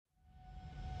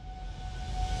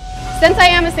Since I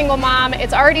am a single mom,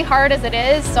 it's already hard as it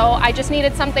is, so I just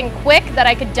needed something quick that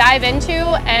I could dive into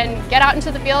and get out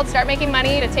into the field, start making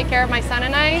money to take care of my son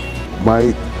and I.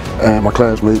 Mike and my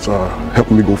classmates are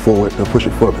helping me go forward and push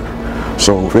it further.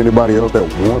 So if anybody else that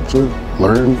wants to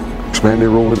learn, expand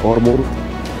their role in automotive,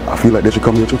 I feel like they should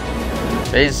come here too.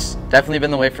 It's definitely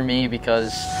been the way for me because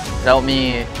it helped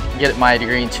me get my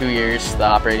degree in 2 years, the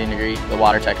operating degree, the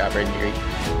water tech operating degree,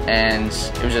 and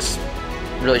it was just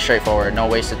really straightforward, no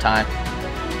waste of time.